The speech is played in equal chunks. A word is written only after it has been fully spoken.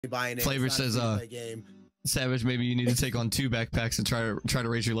buying it. Flavor says, game. Savage, maybe you need to take on 2 backpacks and try to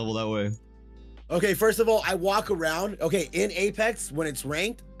raise your level that way. Okay, first of all, I walk around. Okay, in Apex, when it's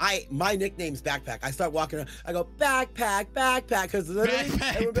ranked, my nickname's Backpack. I start walking around. I go, backpack, because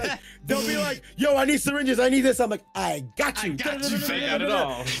they'll be like, yo, I need syringes. I need this. I'm like, I got you. Got it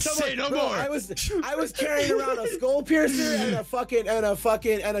all. Say no more. I was carrying around a skull piercer and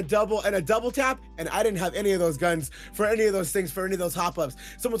a double tap, and I didn't have any of those guns for any of those things, for any of those hop ups.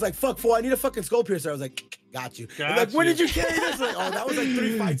 Someone's like, fuck, fool, I need a fucking skull piercer. I was like, got you. Like, when did you carry this? Like, oh, that was like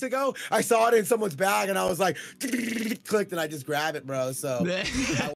 3 fights ago. I saw it in someone's bag and I was like, clicked, and I just grabbed it, bro. So